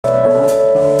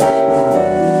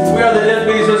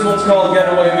one's called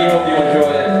Getaway. We hope you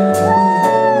enjoy it.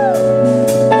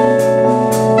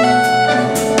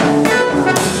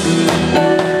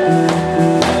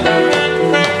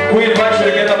 We invite you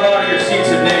to get up out of your seats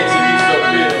and dates if you still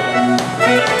feel.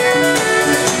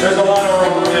 There's a lot of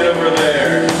room right over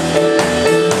there.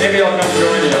 Maybe I'll come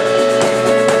join you.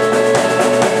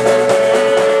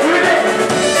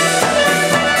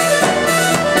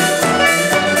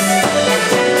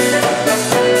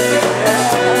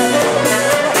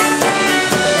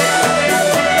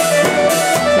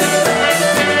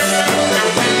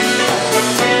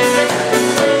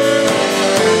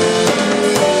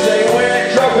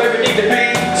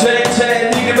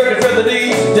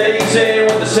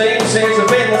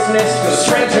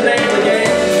 Strange to name the game.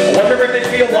 I wonder if they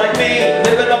feel like me,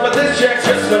 living up with this check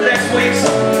just for next week's.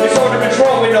 It's hard to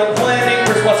control, we know planning,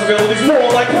 responsibilities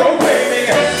more like programming.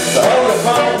 The whole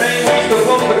final thing, we still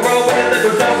hope to grow and then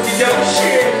there's no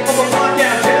shit. I'm a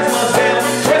podcast, hands must down,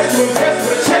 dress to impress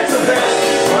with a chance of that.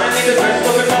 I need the best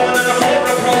looking woman in the floor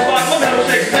of pro box, my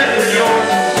milkshake's better than yours.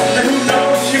 And who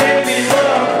knows, she made me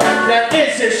love. That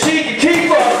is if she can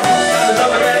keep up. I'm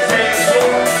another that dance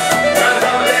floor.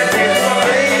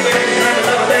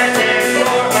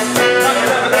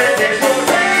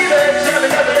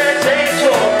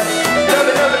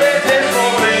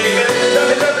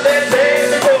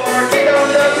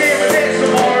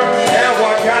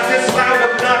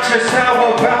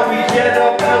 How about we get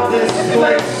up out this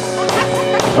place?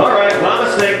 Alright, my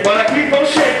mistake, but I keep on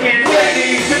shaking.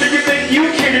 Ladies, who do you think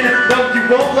you kidding? No, you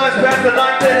won't last past the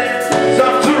night then. So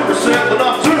I'm too receptive,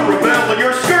 I'm too rebel, and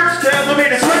your skirt's telling me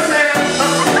to slip down.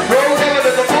 Roll over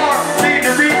to the bar, need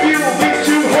to review, beats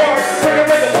too hard. Bring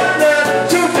away the one line,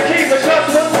 two tequila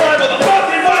shots, one line with a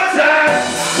fucking one side.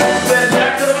 Then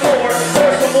back to the floor,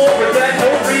 pour some more with that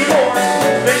no remorse.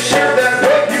 Make sure that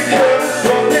what you could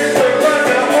from this to run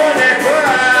the one and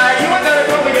cry. You ain't gotta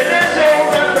go with your next show,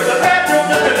 run for the bathroom,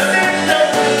 just to the next show.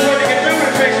 Trying to get through the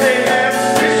fix they have.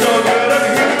 It's so good, I'm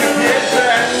here to get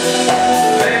back.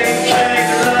 They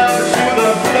can't love to the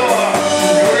floor.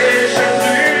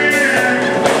 Graciously.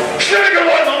 Shake it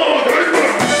like a little baby.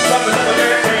 Stop another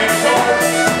that dance floor.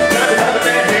 Stop another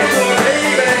that dance floor,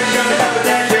 baby. Stop another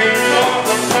that dance floor.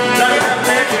 Stop another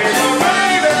that dance floor,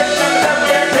 baby. Stop another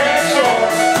that dance floor.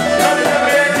 Stop another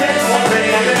that dance floor,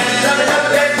 baby. Stop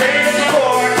another that dance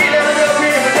floor. Get out of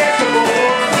here and dance some more.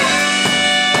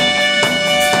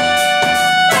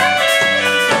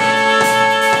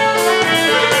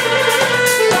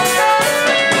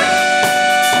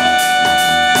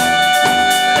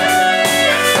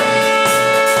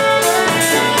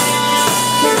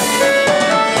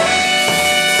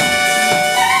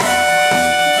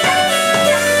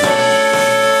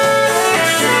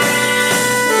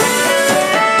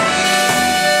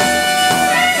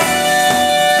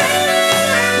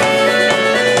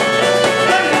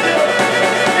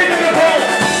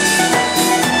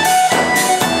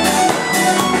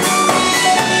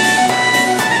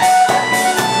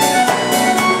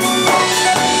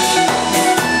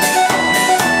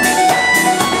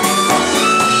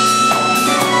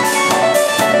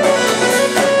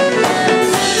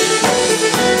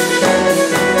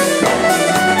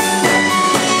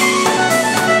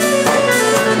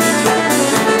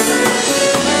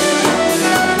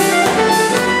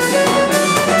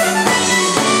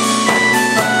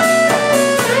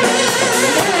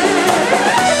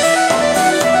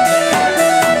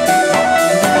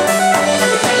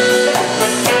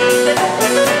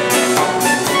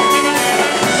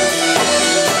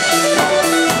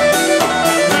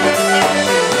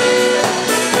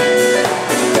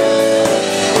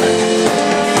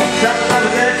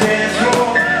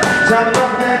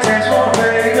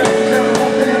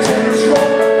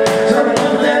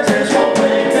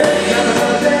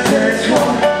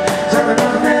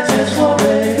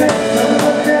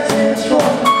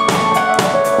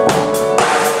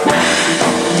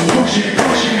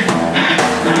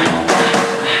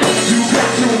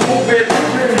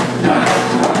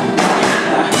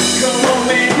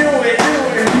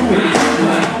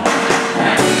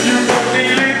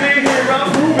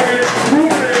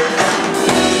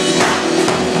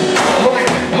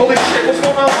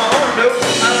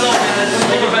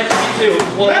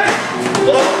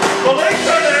 Well, they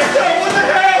started to tell what the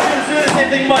hell is this? Same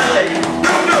thing my leg.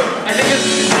 I think it's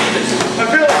Jesus. I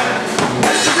feel like